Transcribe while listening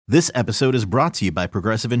This episode is brought to you by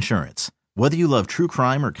Progressive Insurance. Whether you love true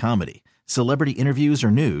crime or comedy, celebrity interviews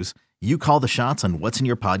or news, you call the shots on what's in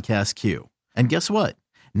your podcast queue. And guess what?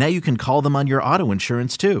 Now you can call them on your auto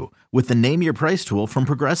insurance too with the Name Your Price tool from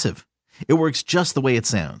Progressive. It works just the way it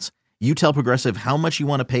sounds. You tell Progressive how much you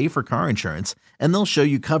want to pay for car insurance, and they'll show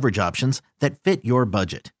you coverage options that fit your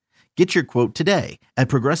budget. Get your quote today at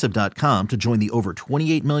Progressive.com to join the over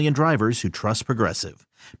 28 million drivers who trust Progressive.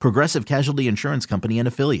 Progressive Casualty Insurance Company and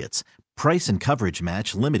Affiliates. Price and coverage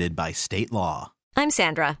match limited by state law. I'm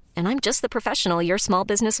Sandra, and I'm just the professional your small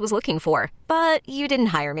business was looking for. But you didn't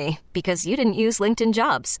hire me because you didn't use LinkedIn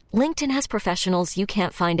Jobs. LinkedIn has professionals you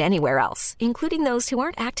can't find anywhere else, including those who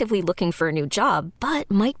aren't actively looking for a new job, but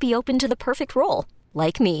might be open to the perfect role,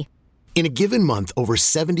 like me. In a given month, over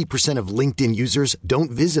 70% of LinkedIn users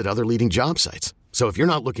don't visit other leading job sites. So if you're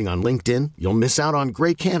not looking on LinkedIn, you'll miss out on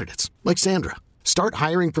great candidates like Sandra. Start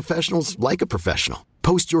hiring professionals like a professional.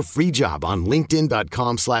 Post your free job on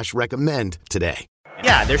linkedin.com/recommend today.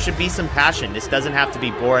 Yeah, there should be some passion. This doesn't have to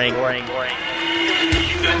be boring. You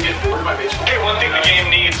done get bored by baseball? Hey, one thing the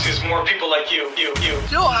game needs is more people like you.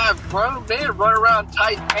 Still have grown men run around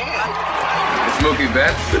tight pants. It's Mookie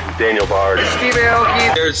Betts. This is Daniel Bard. Steve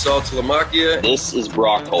Aoki. There's Sal Talamacchia. This is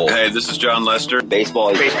Brock Holt. Hey, this is John Lester. Baseball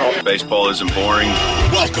isn't boring.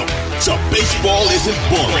 Welcome to Baseball Isn't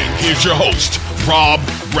Boring. Here's your host, Rob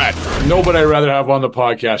Bradford. Nobody I'd rather have on the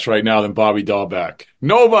podcast right now than Bobby Dalbec.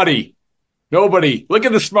 Nobody. Look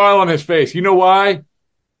at the smile on his face. You know why?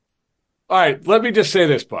 All right, let me just say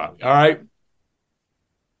this, Bobby, all right?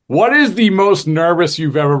 What is the most nervous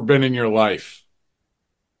you've ever been in your life?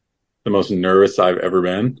 The most nervous I've ever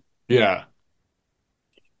been? Yeah.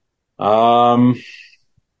 I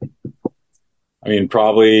mean,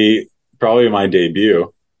 probably my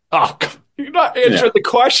debut. Oh, you're not answering the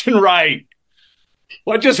question right.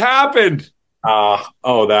 What just happened?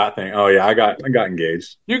 That thing. Oh, yeah, I got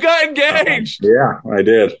engaged. You got engaged? Yeah, I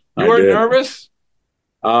did. You weren't nervous?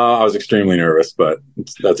 I was extremely nervous, but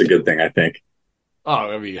that's a good thing, I think.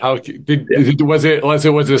 Oh, I mean, was it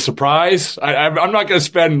a surprise? I'm not going to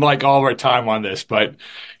spend like all of our time on this, but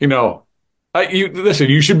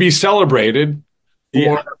listen, you should be celebrated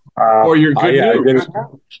for your good news. I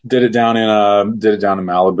did it down in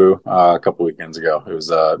Malibu a couple weekends ago. It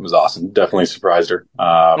was awesome. Definitely surprised her.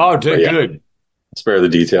 Good. Spare the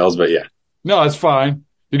details, but yeah. No, that's fine.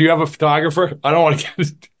 Did you have a photographer? I don't want to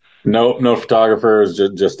get. No photographers,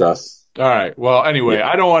 just us. All right. Well, anyway,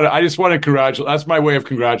 yeah. I just want to congratulate. That's my way of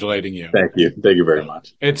congratulating you. Thank you very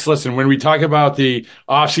much. Listen, when we talk about the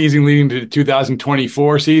off season leading to the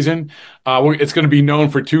 2024 season, it's going to be known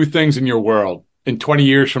for two things in your world in 20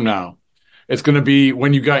 years from now. It's going to be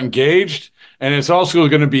when you got engaged, and it's also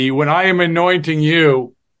going to be when I am anointing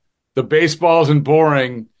you the Baseball Isn't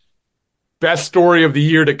Boring best story of the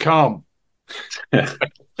year to come.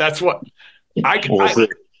 That's what I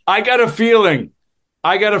got a feeling. Do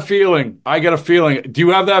you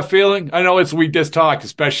have that feeling? I know we just talked,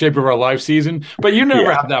 it's best shape of our life season, but you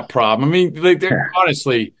never have that problem. I mean,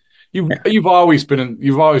 honestly, you've always been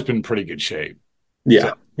in pretty good shape. Yeah.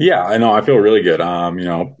 So. Yeah, I know. I feel really good.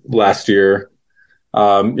 Last year,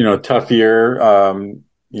 tough year,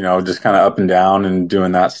 just kind of up and down and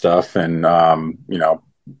doing that stuff. And,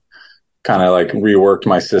 kind of like reworked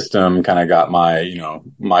my system, kind of got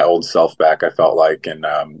my old self back, I felt like, and,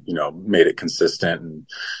 made it consistent and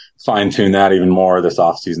fine-tuned that even more this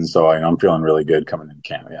offseason. So I'm feeling really good coming into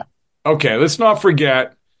camp. Yeah. Okay. Let's not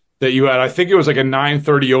forget that you had, I think it was like a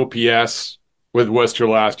 930 OPS with Worcester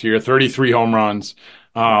last year, 33 home runs.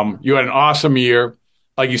 You had an awesome year.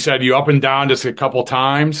 Like you said, you up and down just a couple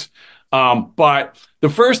times. But the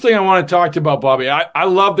first thing I want to talk to you about, Bobby, I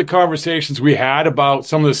love the conversations we had about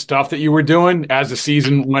some of the stuff that you were doing as the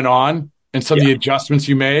season went on and some of the adjustments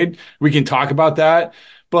you made. We can talk about that.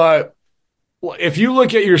 But if you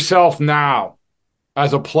look at yourself now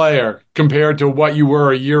as a player compared to what you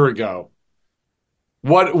were a year ago,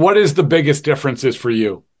 what is the biggest differences for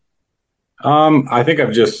you? I think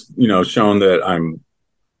I've just, shown that I'm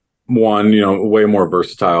way more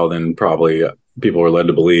versatile than probably people were led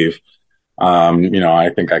to believe. I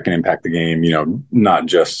think I can impact the game, not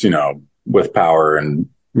just, with power and,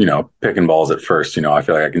 picking balls at first. I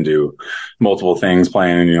feel like I can do multiple things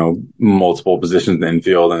playing, multiple positions in the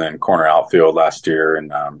infield and then corner outfield last year.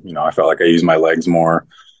 And, I felt like I used my legs more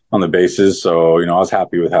on the bases. So, I was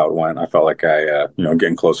happy with how it went. I felt like I,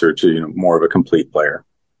 getting closer to, more of a complete player.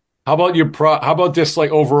 How about just like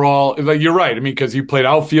overall, like you're right. I mean, cause you played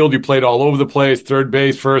outfield, you played all over the place, third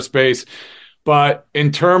base, first base, but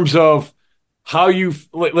in terms of how you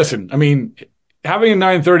listen, I mean, having a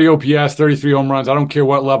 930 OPS, 33 home runs, I don't care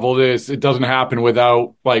what level it is, it doesn't happen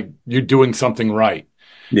without like you doing something right.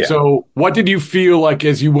 Yeah. So what did you feel like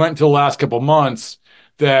as you went to the last couple months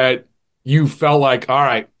that you felt like, all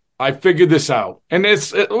right, I figured this out? And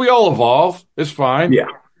we all evolve. It's fine. Yeah.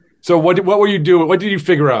 So what were you doing? What did you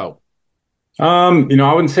figure out? I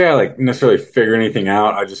wouldn't say I like necessarily figure anything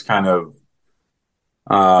out. I just kind of,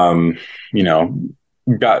 you know,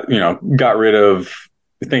 got rid of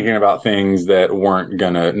thinking about things that weren't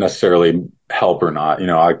going to necessarily help or not.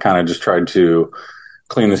 I kind of just tried to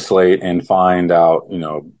clean the slate and find out,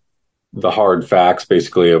 the hard facts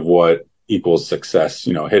basically of what equals success,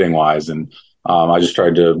 hitting wise. And I just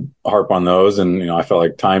tried to harp on those. And, I felt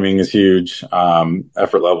like timing is huge.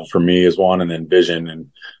 Effort level for me is one, and then vision,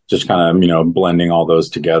 and just kind of, blending all those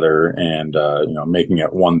together and, making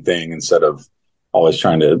it one thing instead of always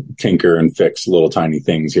trying to tinker and fix little tiny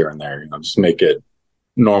things here and there. Just make it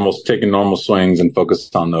normal, taking normal swings and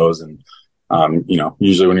focus on those. And,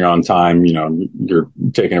 usually when you're on time, you're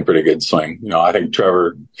taking a pretty good swing. I think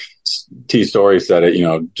Trevor T. Story said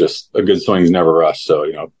it, just a good swing is never rushed.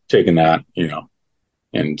 So, taking that,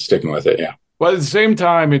 and sticking with it. Yeah. Well, at the same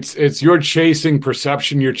time, it's you're chasing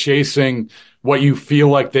perception. You're chasing what you feel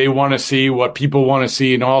like they want to see, what people want to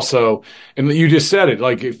see. And also, and you just said it,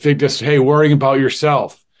 like if they just, hey, worrying about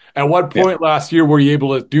yourself. At what point last year were you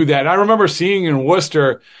able to do that? And I remember seeing in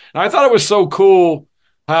Worcester, and I thought it was so cool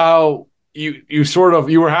how you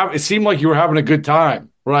were having, it seemed like you were having a good time,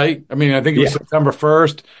 right? I mean, I think it was September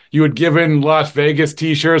 1st. You had given Las Vegas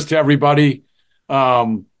t-shirts to everybody.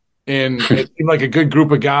 And it seemed like a good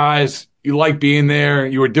group of guys. You liked being there.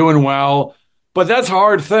 You were doing well. But that's a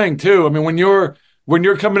hard thing too. I mean, when you're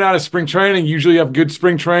coming out of spring training, usually you have good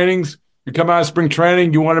spring trainings. You come out of spring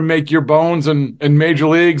training, you want to make your bones in major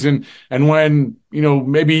leagues. And when,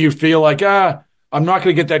 maybe you feel like, I'm not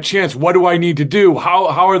going to get that chance. What do I need to do? How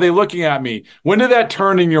are they looking at me? When did that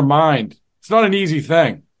turn in your mind? It's not an easy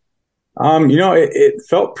thing. It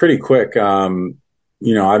felt pretty quick.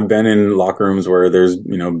 I've been in locker rooms where there's,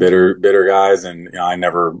 bitter guys, and I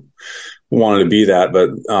never wanted to be that.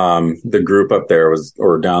 But the group up there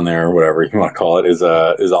or down there, whatever you want to call it, is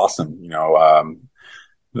awesome.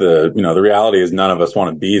 The reality is none of us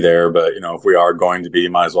want to be there, but, if we are going to be,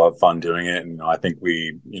 might as well have fun doing it. And, I think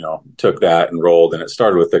we, took that and rolled, and it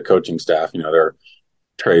started with the coaching staff. They're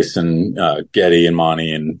Trace and Getty and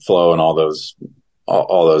Monty and Flo and all those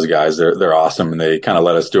guys. They're awesome, and they kind of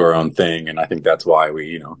let us do our own thing. And I think that's why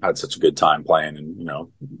we, had such a good time playing. And,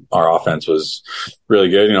 our offense was really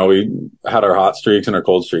good. We had our hot streaks and our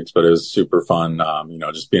cold streaks, but it was super fun,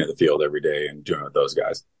 just being at the field every day and doing it with those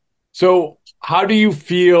guys. So how do you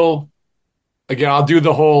feel? Again, I'll do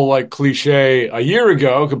the whole like cliche a year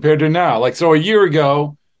ago compared to now. Like, so a year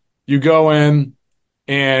ago, you go in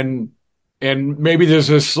and maybe there's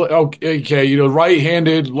this, okay,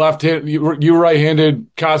 right-handed, left-handed, you right-handed,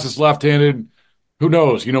 Casas left-handed. Who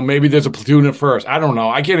knows? Maybe there's a platoon at first. I don't know.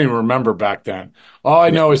 I can't even remember back then. All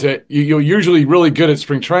I know is that you're usually really good at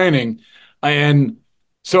spring training. And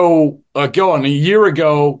so going a year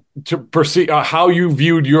ago to perceive how you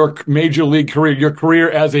viewed your major league career, your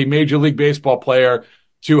career as a major league baseball player,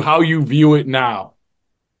 to how you view it now.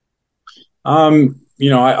 I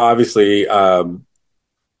obviously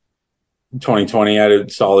 2020 had a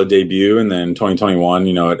solid debut, and then 2021,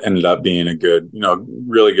 it ended up being a good,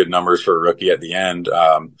 really good numbers for a rookie at the end,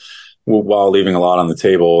 while leaving a lot on the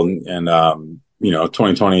table. And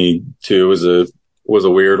 2022 was a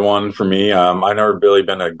weird one for me. I never really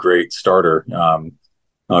been a great starter.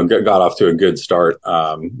 Got off to a good start,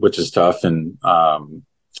 which is tough. And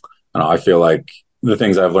I feel like the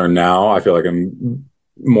things I've learned now, I feel like I'm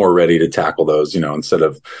more ready to tackle those, instead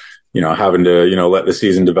of, having to, let the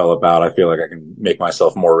season develop out. I feel like I can make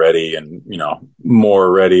myself more ready and, more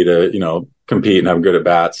ready to, compete and have good at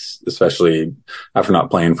bats, especially after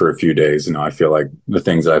not playing for a few days. I feel like the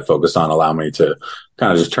things that I focus on allow me to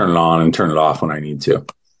kind of just turn it on and turn it off when I need to.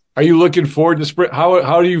 Are you looking forward to spring?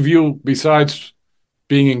 How do you view, besides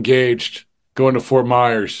being engaged, going to Fort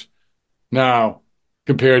Myers now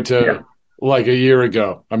compared to like a year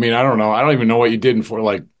ago? I mean, I don't know. I don't even know what you did I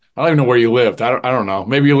don't even know where you lived. I don't know.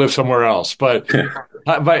 Maybe you live somewhere else, but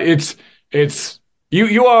it's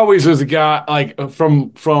you always as a guy, like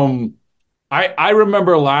I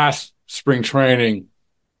remember last spring training,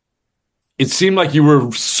 it seemed like you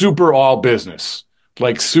were super all business,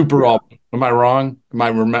 like super all. Am I wrong? Am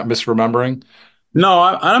I misremembering? No,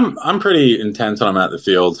 I'm pretty intense when I'm at the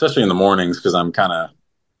field, especially in the mornings, because I'm kind of,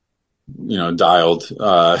 dialed,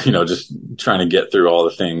 just trying to get through all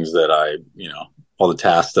the things that all the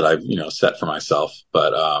tasks that I've, set for myself.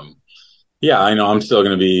 But, I know I'm still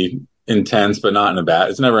going to be intense, but not in a bad.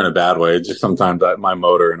 It's never in a bad way. It's just sometimes my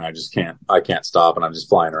motor and I can't stop, and I'm just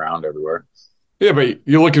flying around everywhere. Yeah, but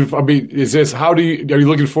you're looking for, I mean, are you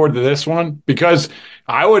looking forward to this one? Because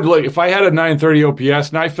I would like, if I had a 930 OPS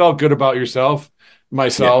and I felt good about myself,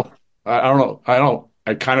 Yeah. I don't know.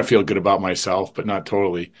 I kind of feel good about myself, but not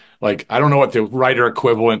totally. Like, I don't know what the writer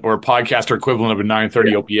equivalent or podcaster equivalent of a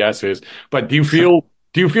 930 OPS is, but do you feel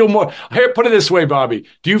more, here, put it this way, Bobby,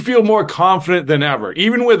 do you feel more confident than ever?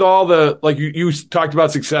 Even with all the, like you talked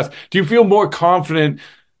about success, do you feel more confident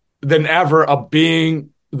than ever of being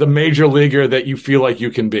the major leaguer that you feel like you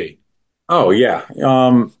can be? Oh yeah,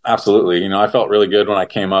 absolutely. I felt really good when I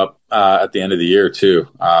came up at the end of the year too.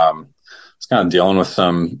 It's kind of dealing with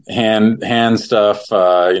some hand stuff,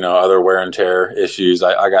 other wear and tear issues.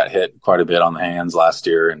 I got hit quite a bit on the hands last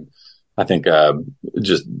year, and I think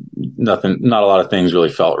just not a lot of things really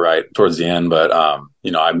felt right towards the end. But I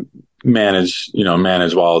manage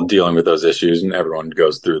while dealing with those issues, and everyone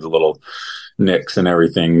goes through the little nicks and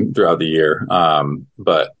everything throughout the year.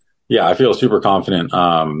 But yeah, I feel super confident.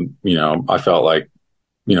 I felt like,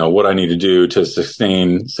 what I need to do to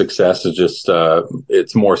sustain success is just,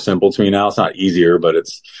 it's more simple to me now. It's not easier, but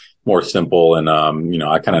it's more simple. And,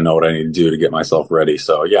 I kind of know what I need to do to get myself ready.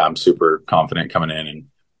 So yeah, I'm super confident coming in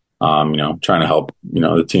and, trying to help,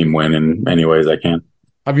 the team win in any ways I can.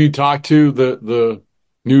 Have you talked to the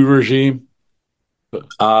new regime?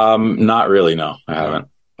 Not really. No, I haven't.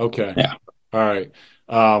 Okay. Yeah. All right.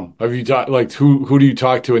 Have you talked, like, who do you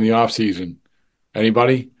talk to in the off season?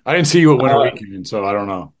 Anybody? I didn't see you at Winter Weekend, so I don't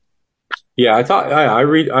know. Yeah, I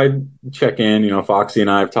check in, Foxy and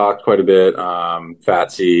I have talked quite a bit.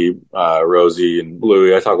 Fatsy, Rosie and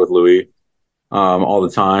Louie. I talk with Louie, all the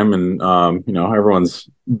time, and, everyone's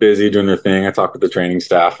busy doing their thing. I talk with the training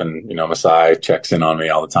staff, and, Masai checks in on me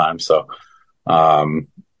all the time. So,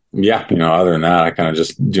 yeah, other than that, I kind of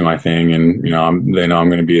just do my thing, and, they know I'm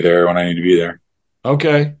going to be there when I need to be there.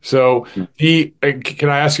 Okay. So can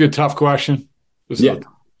I ask you a tough question? Yeah.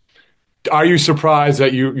 Are you surprised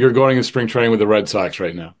that you're going to spring training with the Red Sox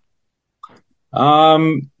right now?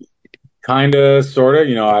 Kind of, sort of.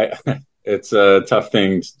 It's a tough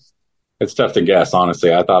thing. It's tough to guess,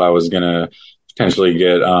 honestly. I thought I was gonna potentially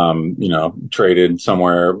get, traded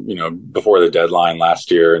somewhere, before the deadline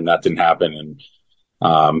last year, and that didn't happen. And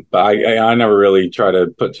but I never really try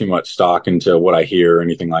to put too much stock into what I hear or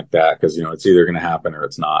anything like that, because it's either going to happen or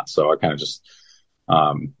it's not. So I kind of just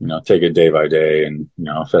take it day by day, and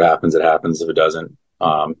if it happens, it happens. If it doesn't,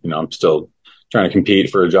 I'm still trying to compete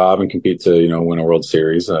for a job and compete to win a World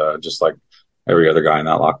Series, just like every other guy in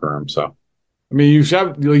that locker room. So, I mean, you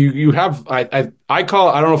have I don't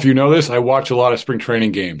know if you know this. I watch a lot of spring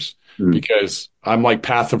training games because I'm like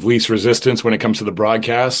path of least resistance when it comes to the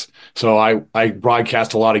broadcast. So I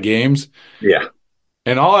broadcast a lot of games. Yeah.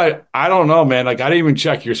 And I don't know, man. Like, I didn't even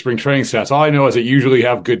check your spring training stats. All I know is that you usually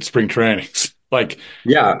have good spring trainings. Like,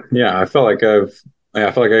 yeah. I felt like I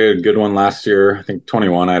had a good one last year. I think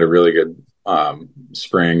 21, I had a really good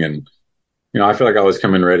spring, and I feel like I was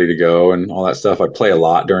coming ready to go and all that stuff. I play a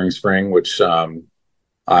lot during spring, which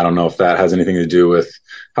I don't know if that has anything to do with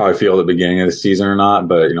how I feel at the beginning of the season or not.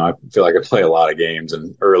 But I feel like I play a lot of games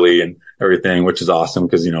and early and everything, which is awesome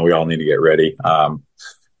because we all need to get ready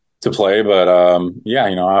to play. But yeah,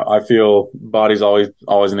 I feel body's always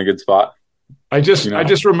in a good spot. I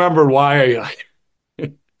just remember why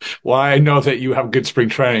I know that you have good spring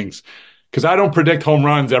trainings, because I don't predict home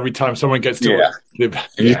runs every time someone gets to it.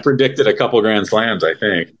 And you predicted a couple grand slams, I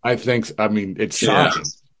think. I mean, it's something.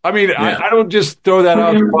 I mean, I don't just throw that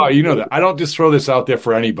out there. You know that. I don't just throw this out there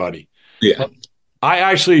for anybody. Yeah. I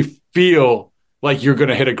actually feel like you're going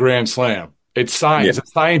to hit a grand slam. It's science. It's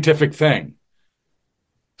a scientific thing.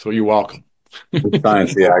 So you're welcome.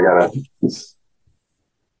 Science, yeah.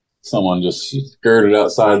 Someone just skirted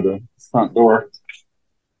outside the front door.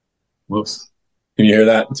 Whoops. Can you hear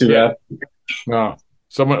that too bad? No.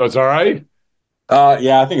 It's all right?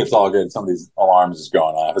 Yeah, I think it's all good. Some of these alarms is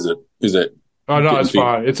going off. Is it? Oh, no, it's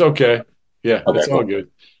fine. It's okay. Yeah, okay, it's all good.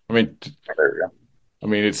 I mean, there we go. I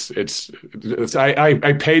mean, it's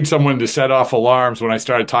I paid someone to set off alarms when I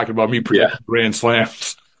started talking about me predicting grand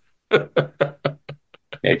slams.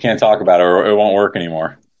 You can't talk about it or it won't work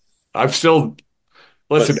anymore. I'm still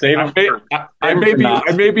listen. I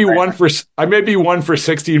may be 1 for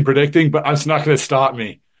 60 in predicting, but it's not going to stop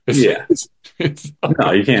me.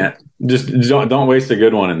 No, you can't. Just don't waste a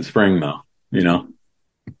good one in spring, though.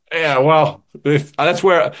 Yeah, well, that's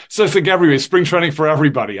where. So it's like everywhere. Spring training for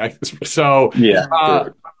everybody. So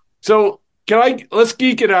let's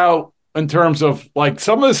geek it out in terms of like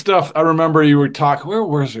some of the stuff I remember you were talking. Where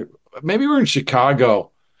was it? Maybe we were in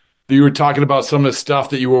Chicago. you were talking about some of the stuff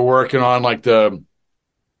that you were working on, like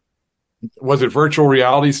was it virtual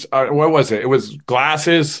reality? What was it? It was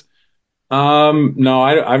glasses. No,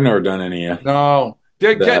 I've never done any. No.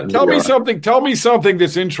 Tell me something. Tell me something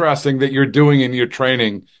that's interesting that you're doing in your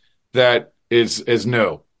training that is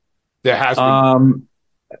new. That has been.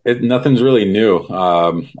 Nothing's really new.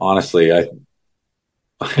 Honestly,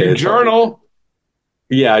 you journal.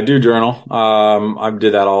 Yeah, I do journal. I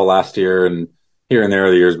did that all last year and here and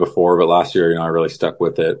there the years before, but last year, I really stuck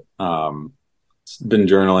with it. Been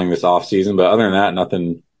journaling this off season, but other than that,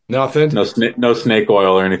 nothing. Nothing. No snake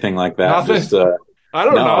oil or anything like that. Nothing. Just, I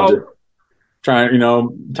don't know. Just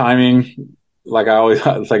trying, timing. Like I always,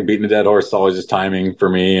 it's like beating a dead horse. It's always just timing for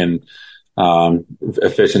me and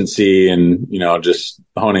efficiency and just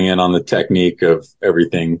honing in on the technique of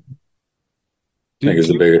everything. I think is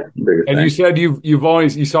the biggest and thing. You said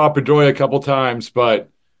you saw Pedroia a couple times, but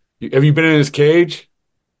have you been in his cage?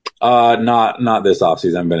 Not this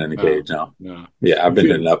offseason. I've been in the cage. No. Yeah, I've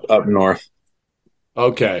been in up north.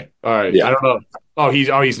 Okay. All right. Yeah. I don't know. Oh,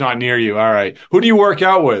 he's not near you. All right. Who do you work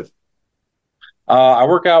out with? I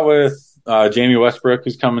work out with Jamie Westbrook,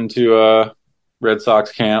 who's coming to Red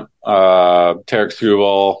Sox camp. Tarek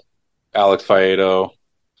Skubal, Alex Faedo,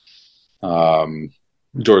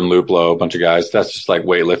 Jordan Luplo, a bunch of guys. That's just like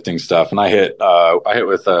weightlifting stuff. And I hit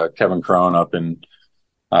with Kevin Crone up in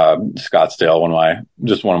Scottsdale, one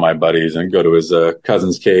of my buddies, and go to his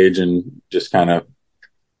cousin's cage and just kind of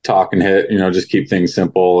talk and hit, just keep things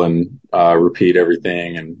simple and repeat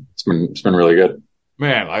everything. And it's been really good.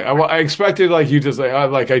 Man, I expected like you just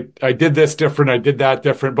I did this different, I did that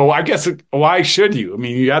different, but I guess why should you? I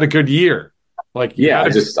mean, you had a good year. Like I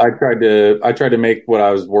tried to make what I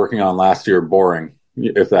was working on last year boring,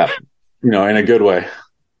 if that, in a good way,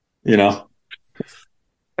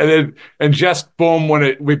 And just boom, when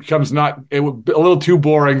it becomes a little too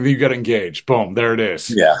boring, then you get engaged. Boom, there it is.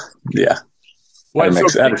 Yeah. I had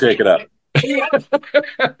to shake it up.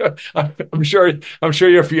 I'm sure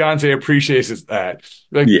your fiance appreciates that.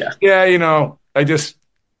 Like, yeah, I just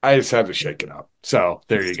had to shake it up. So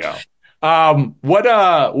there you go. What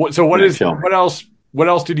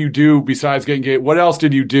else did you do besides getting engaged? What else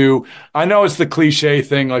did you do? I know it's the cliche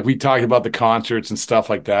thing, like we talked about the concerts and stuff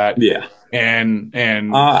like that. Yeah. And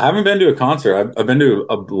I haven't been to a concert. I've been to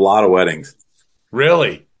a lot of weddings.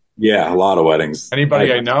 Really? Yeah, a lot of weddings.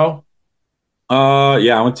 Anybody I know?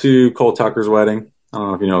 Yeah, I went to Cole Tucker's wedding. I don't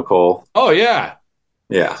know if you know Cole. Oh yeah.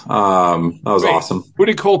 Yeah. That was awesome. Who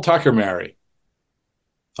did Cole Tucker marry?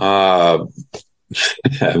 Vanessa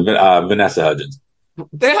Hudgens.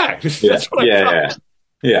 Yeah. That's what I thought.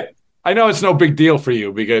 Yeah. I know it's no big deal for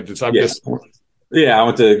you because I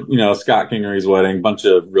went to, Scott Kingery's wedding, bunch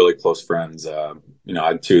of really close friends. I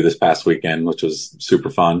had two this past weekend, which was super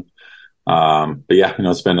fun. But yeah,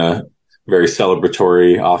 it's been a very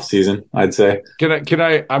celebratory off season, I'd say.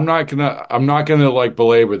 I'm not gonna like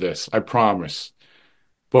belabor this, I promise.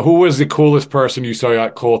 But who was the coolest person you saw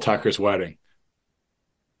at Cole Tucker's wedding?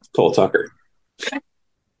 Cole Tucker.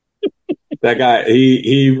 That guy,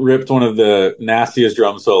 he ripped one of the nastiest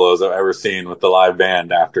drum solos I've ever seen with the live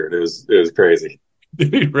band after it. It was crazy.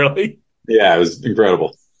 Did he really? Yeah, it was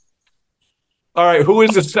incredible. All right, who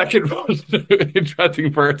is the second most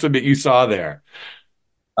interesting person that you saw there?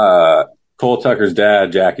 Cole Tucker's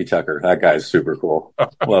dad, Jackie Tucker. That guy's super cool.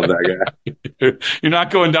 Love that guy. You're not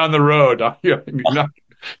going down the road.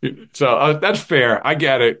 So that's fair. I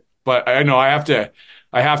get it, but I know I have to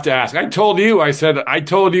ask. I told you, I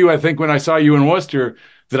think when I saw you in Worcester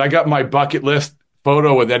that I got my bucket list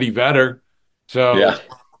photo with Eddie Vedder. So, yeah.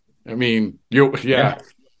 I mean, yeah.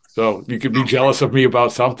 So you could be jealous of me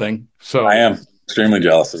about something. So I am extremely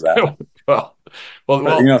jealous of that. well,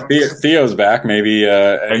 Theo's back. Maybe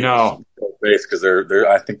I know because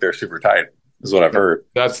I think they're super tight. Is what I've heard.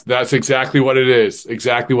 That's exactly what it is.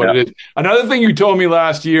 Exactly what it is. Another thing you told me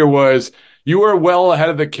last year was you were well ahead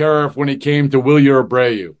of the curve when it came to Wilyer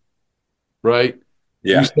Abreu, right?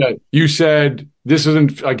 Yeah. You said this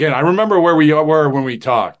isn't, again, I remember where we were when we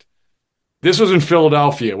talked. This was in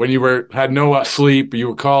Philadelphia when you had no sleep. You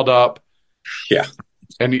were called up. Yeah.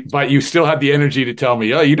 But you still had the energy to tell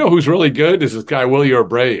me, oh, you know who's really good? Is this guy Wilyer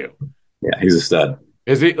Abreu. Yeah, he's a stud.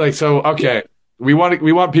 Is he okay. We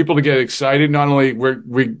want people to get excited. Not only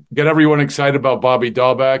we get everyone excited about Bobby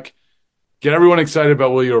Dalbec, get everyone excited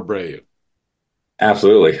about Wilyer Abreu.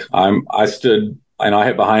 Absolutely. I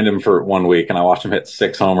hit behind him for 1 week and I watched him hit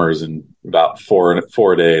 6 homers in about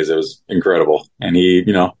four days. It was incredible. And he,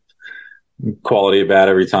 quality at bat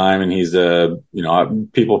every time. And he's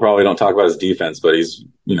people probably don't talk about his defense, but he's,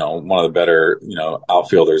 one of the better,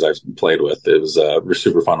 outfielders I've played with. It was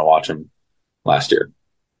super fun to watch him last year.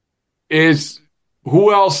 is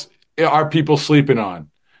who else are people sleeping on?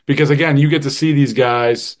 Because again, you get to see these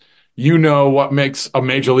guys. You know what makes a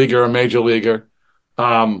major leaguer a major leaguer.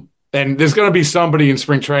 And there's going to be somebody in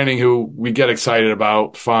spring training who we get excited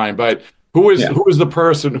about. Fine, but who is the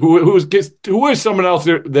person who is someone else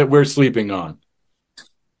that we're sleeping on?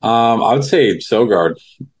 I would say Sogard.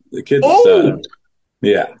 The kid's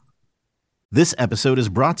yeah. This episode is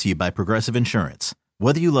brought to you by Progressive Insurance.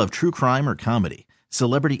 Whether you love true crime or comedy,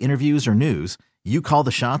 celebrity interviews or news, you call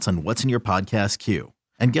the shots on what's in your podcast queue.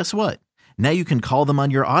 And guess what? Now you can call them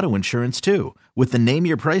on your auto insurance too with the Name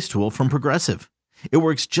Your Price tool from Progressive. It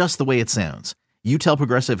works just the way it sounds. You tell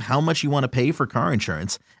Progressive how much you want to pay for car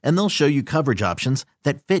insurance, and they'll show you coverage options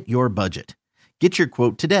that fit your budget. Get your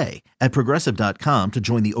quote today at Progressive.com to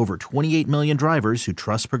join the over 28 million drivers who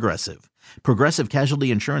trust Progressive. Progressive Casualty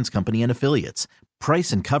Insurance Company and Affiliates.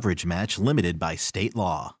 Price and coverage match limited by state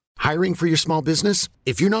law. Hiring for your small business?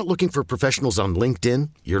 If you're not looking for professionals on LinkedIn,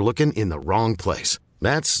 you're looking in the wrong place.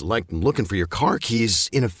 That's like looking for your car keys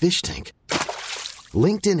in a fish tank.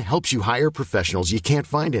 LinkedIn helps you hire professionals you can't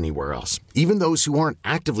find anywhere else, even those who aren't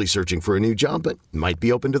actively searching for a new job but might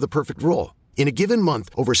be open to the perfect role. In a given month,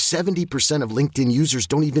 over 70% of LinkedIn users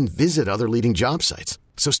don't even visit other leading job sites.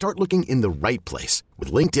 So start looking in the right place.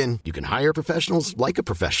 With LinkedIn, you can hire professionals like a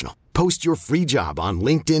professional. Post your free job on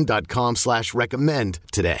linkedin.com/recommend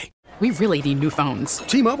today. We really need new phones.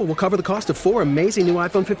 T-Mobile will cover the cost of 4 amazing new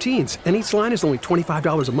iPhone 15s, and each line is only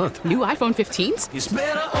 $25 a month. New iPhone 15s? It's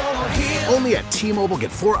better over here. Only at T-Mobile,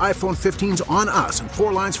 get 4 iPhone 15s on us and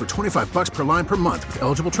 4 lines for $25 per line per month with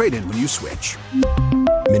eligible trade-in when you switch.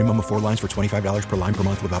 Minimum of 4 lines for $25 per line per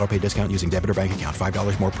month with autopay discount using debit or bank account.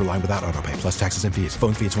 $5 more per line without autopay, plus taxes and fees.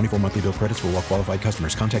 Phone fee at 24 monthly bill credits for well-qualified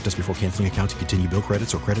customers. Contact us before canceling account to continue bill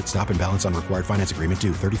credits or credit stop and balance on required finance agreement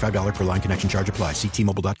due. $35 per line connection charge applies. See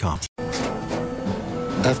T-Mobile.com.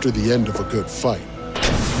 After the end of a good fight,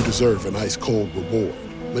 you deserve an ice-cold reward.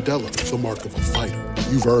 Modelo is the mark of a fighter.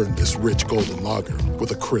 You've earned this rich golden lager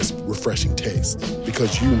with a crisp, refreshing taste.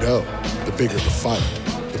 Because you know, the bigger the fight,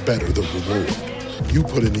 the better the reward. You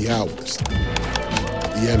put in the hours,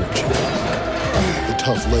 the energy, the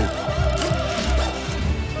tough labor.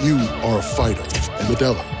 You are a fighter, and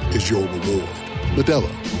Modelo is your reward. Modelo,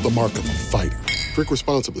 the mark of a fighter. Drink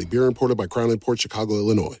responsibly. Beer imported by Crown Imports, Chicago,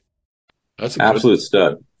 Illinois. That's an absolute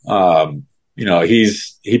stud.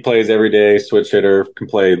 He plays every day, switch hitter, can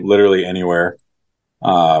play literally anywhere.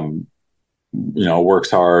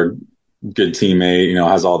 Works hard, good teammate,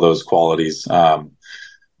 has all those qualities.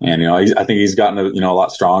 I think he's gotten a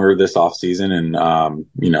lot stronger this offseason, and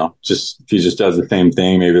if he just does the same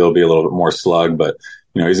thing, maybe it'll be a little bit more slug, but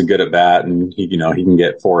he's a good at bat, and he can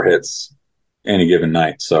get 4 hits any given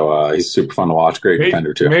night. So he's super fun to watch. Great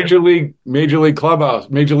defender too. Major League Clubhouse,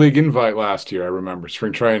 Major League invite last year. I remember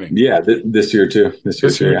spring training. Yeah, this year too.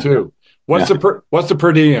 This year too. What's the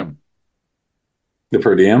per diem? The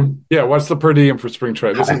per diem? Yeah, what's the per diem for spring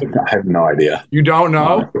training? I have no idea. You don't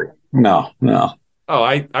know? No. Oh,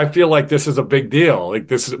 I feel like this is a big deal. Like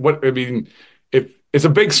this is what I mean. If it's a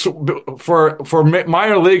big for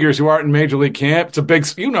minor leaguers who aren't in Major League camp, it's a big.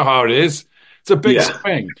 You know how it is. It's a big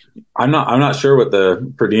swing. I'm not sure what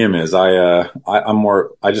the per diem is. I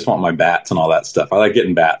just want my bats and all that stuff. I like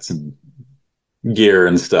getting bats and gear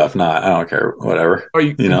and stuff. I don't care, whatever. Oh,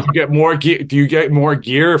 you get more gear. Do you get more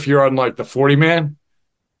gear if you're on like the 40 man?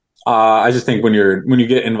 I just think when you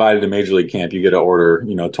get invited to Major League camp, you get to order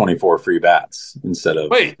 24 free bats instead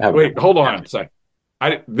of wait, hold on a sec.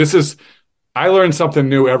 I learn something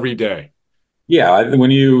new every day. Yeah,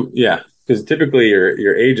 because typically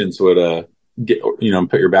your agents would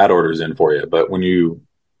put your bat orders in for you, but when you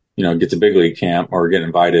get to big league camp or get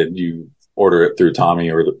invited, you order it through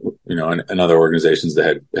Tommy or another organization's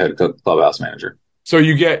the head clubhouse manager. So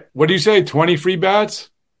you get, what do you say, 20 free bats?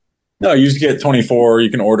 No, you just get 24. You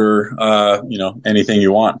can order anything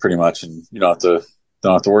you want pretty much, and you don't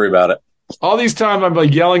have to worry about it. All these times I'm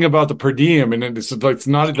like yelling about the per diem, and it's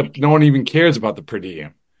not no one even cares about the per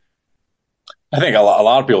diem. I think a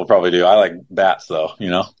lot of people probably do. I like bats though, You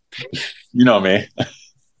know me.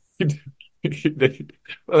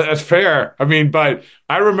 That's fair. I mean, but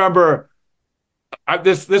I remember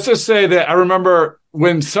let's just say that I remember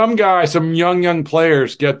when some young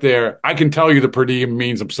players get there, I can tell you the per diem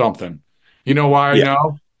means something. You know why I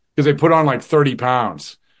know? Because they put on like 30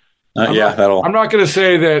 pounds. I'm not going to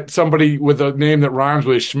say that somebody with a name that rhymes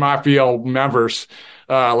with Schmafiel Mevers,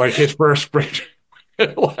 like his first spring,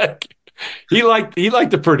 like he liked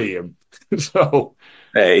the per diem. So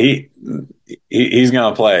hey, he's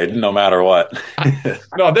going to play no matter what.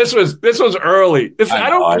 No, this was early. I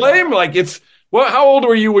don't blame him. Like how old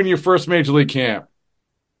were you when your first Major League camp?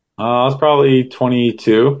 I was probably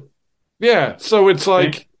 22. Yeah. So it's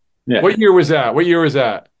like, Yeah. what year was that? What year was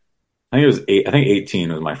that? I think it was eight. I think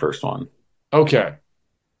 18 was my first one. Okay.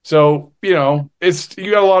 So, you got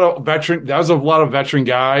a lot of that was a lot of veteran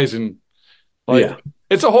guys, and like,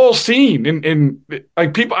 it's a whole scene. And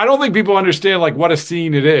like, people, I don't think people understand like what a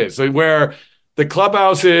scene it is. Like, where the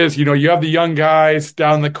clubhouse is, you have the young guys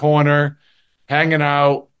down the corner hanging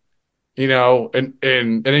out,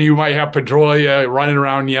 and then you might have Pedroia running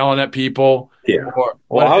around yelling at people. Yeah.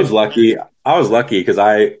 Well, I was lucky. I was lucky because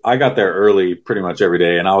I got there early pretty much every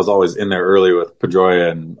day, and I was always in there early with Pedroia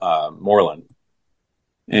and Moreland.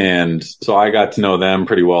 And so I got to know them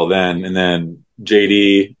pretty well then. And then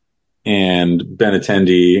JD and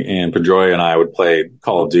Benatendi and Pedroia and I would play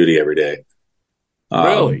Call of Duty every day.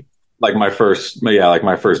 Really? Like my first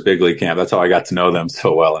big league camp. That's how I got to know them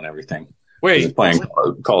so well and everything. Wait, playing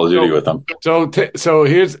Call of Duty with them. So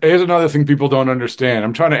here's another thing people don't understand.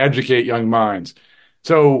 I'm trying to educate young minds.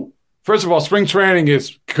 So first of all, spring training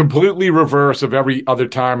is completely reverse of every other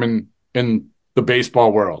time in the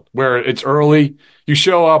baseball world, where it's early. You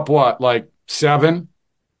show up like 7?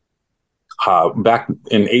 Back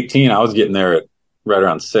in 18, I was getting there at right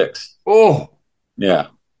around 6. Oh, yeah.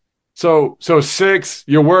 So 6,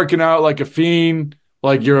 you're working out like a fiend,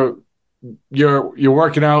 like you're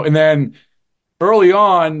working out, and then early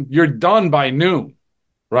on, you're done by noon,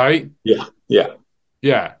 right? Yeah.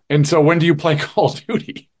 And so when do you play Call of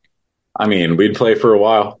Duty? I mean, we'd play for a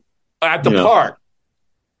while. At the park?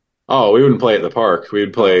 Oh, we wouldn't play at the park.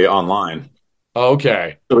 We'd play online.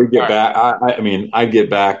 Okay. So we'd get back. I'd get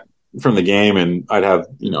back from the game and I'd have,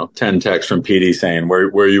 10 texts from PD saying, where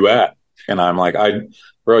are you at? And I'm like,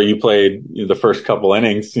 bro, you played the first couple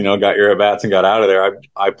innings, got your at-bats and got out of there.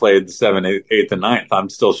 I played the 7th, 8th, and 9th. I'm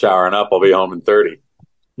still showering up. I'll be home in 30.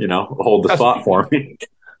 Hold the spot for me.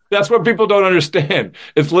 That's what people don't understand.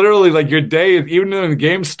 It's literally like your day, even when the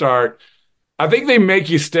games start, I think they make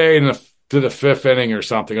you stay to the 5th inning or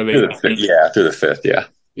something. Or through the 5th, yeah.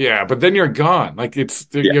 Yeah, but then you're gone. Like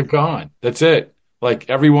you're gone. That's it. Like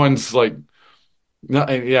everyone's like, no,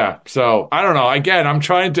 yeah. So I don't know. Again, I'm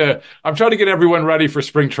trying to get everyone ready for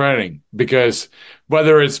spring training, because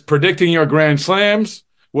whether it's predicting your grand slams,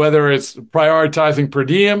 whether it's prioritizing per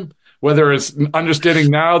diem, whether it's understanding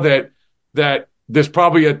now that there's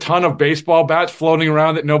probably a ton of baseball bats floating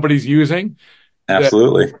around that nobody's using.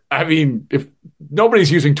 Absolutely. If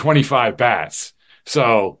nobody's using 25 bats,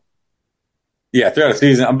 so yeah, throughout a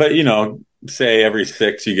season, but say every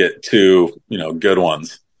 6 you get 2, good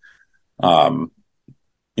ones. Then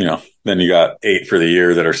you got 8 for the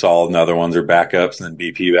year that are solid, and other ones are backups, and then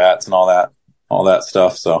BP bats and all that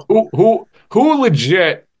stuff. So who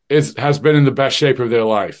legit has been in the best shape of their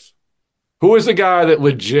life? Who is the guy that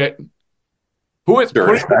legit?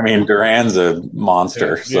 Duran's a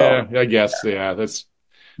monster. Yeah, so I guess. Yeah,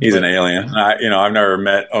 he's an alien. I've never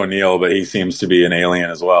met O'Neill, but he seems to be an alien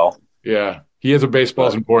as well. Yeah, he has a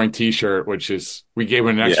Baseballs and Boring T-shirt, which is, we gave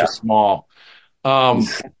him an extra small. Who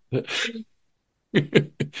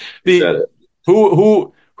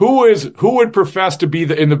would profess to be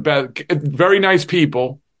in the best? Very nice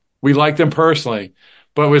people, we like them personally,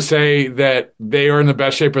 but would say that they are in the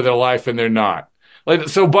best shape of their life and they're not. Like,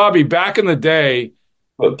 so Bobby, back in the day,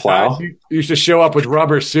 you used to show up with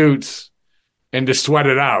rubber suits and to sweat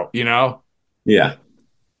it out, Yeah.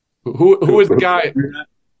 Who is the guy?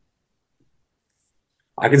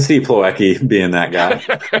 I can see Plawecki being that guy.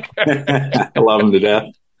 I love him to death.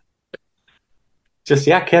 Just,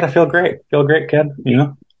 yeah, kid, I feel great. Feel great, kid.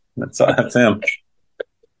 That's him.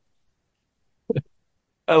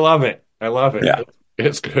 I love it. Yeah.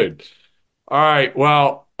 It's good. All right.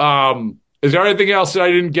 Well, is there anything else that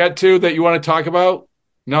I didn't get to that you want to talk about?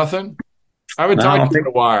 Nothing? I haven't talked to you in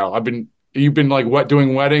a while. You've been like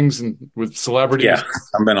doing weddings and with celebrities? Yeah,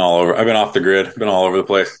 I've been all over. I've been off the grid. I've been all over the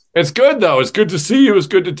place. It's good though. It's good to see you. It's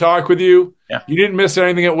good to talk with you. Yeah. You didn't miss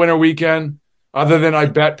anything at Winter Weekend other than I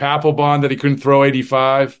bet Papelbon that he couldn't throw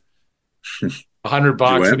 85,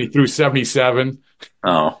 $100, and he threw 77.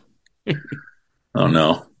 Oh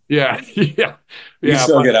no. Yeah. You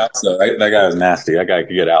still get out. So that guy was nasty. That guy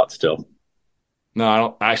could get out still.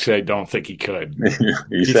 No, I don't think he could.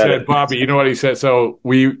 He said, Bobby, you know what he said? So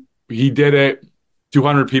he did it.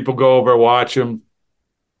 200 people go over, watch him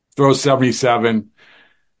throw 77.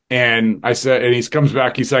 And I said, and he comes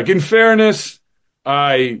back. He's like, in fairness,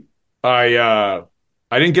 I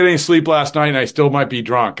didn't get any sleep last night and I still might be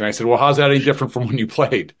drunk. And I said, well, how's that any different from when you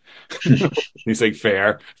played? He's like,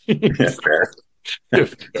 fair. Yeah, fair.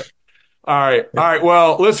 All right.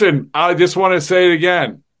 Well, listen, I just want to say it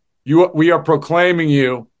again. We are proclaiming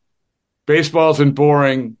you. Baseball isn't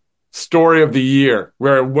boring. story of the year.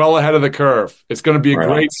 We're well ahead of the curve. It's going to be a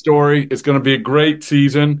great story. It's going to be a great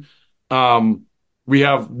season. We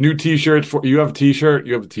have new T-shirts. You have a T-shirt?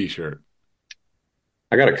 You have a T-shirt.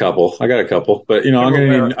 I got a couple, but I'm gonna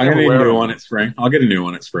need a new one at spring. I'll get a new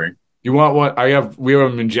one at spring. You want what? We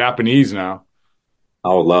have them in Japanese now.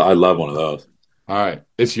 I love one of those. All right,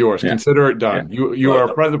 it's yours. Yeah. Consider it done. Yeah. You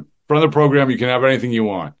are a friend of the program. You can have anything you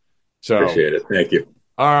want. So appreciate it. Thank you.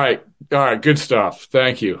 All right, good stuff.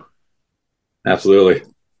 Thank you. Absolutely.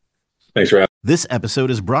 Thanks, Rob. This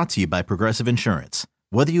episode is brought to you by Progressive Insurance.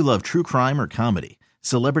 Whether you love true crime or comedy,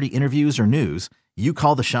 celebrity interviews or news, you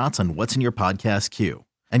call the shots on what's in your podcast queue.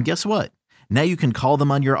 And guess what? Now you can call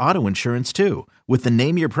them on your auto insurance too with the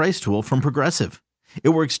Name Your Price tool from Progressive. It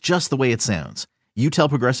works just the way it sounds. You tell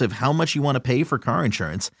Progressive how much you want to pay for car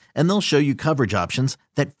insurance, and they'll show you coverage options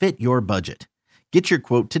that fit your budget. Get your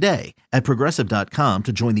quote today at Progressive.com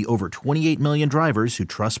to join the over 28 million drivers who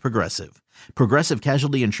trust Progressive. Progressive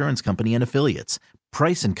Casualty Insurance Company and Affiliates.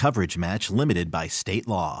 Price and coverage match limited by state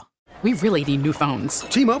law. We really need new phones.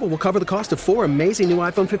 T-Mobile will cover the cost of 4 amazing new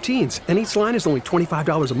iPhone 15s, and each line is only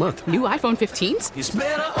 $25 a month. New iPhone 15s? It's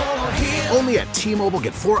better over here. Only at T-Mobile,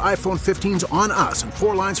 get 4 iPhone 15s on us and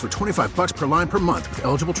 4 lines for $25 per line per month with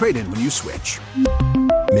eligible trade-in when you switch.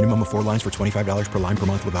 Minimum of 4 lines for $25 per line per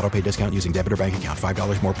month with autopay discount using debit or bank account.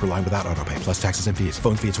 $5 more per line without autopay, plus taxes and fees.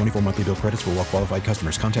 Phone fee at 24 monthly bill credits for well-qualified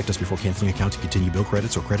customers. Contact us before canceling account to continue bill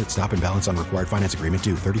credits or credit stop and balance on required finance agreement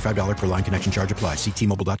due. $35 per line connection charge applies. See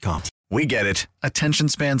T-Mobile.com. We get it. Attention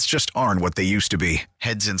spans just aren't what they used to be.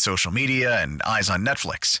 Heads in social media and eyes on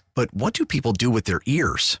Netflix. But what do people do with their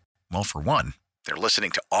ears? Well, for one, they're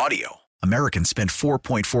listening to audio. Americans spend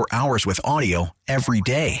 4.4 hours with audio every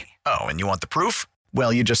day. Oh, and you want the proof?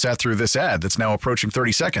 Well, you just sat through this ad that's now approaching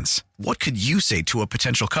 30 seconds. What could you say to a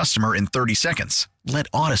potential customer in 30 seconds? Let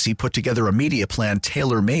Odyssey put together a media plan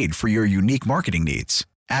tailor-made for your unique marketing needs.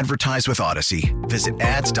 Advertise with Odyssey. Visit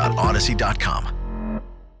ads.odyssey.com.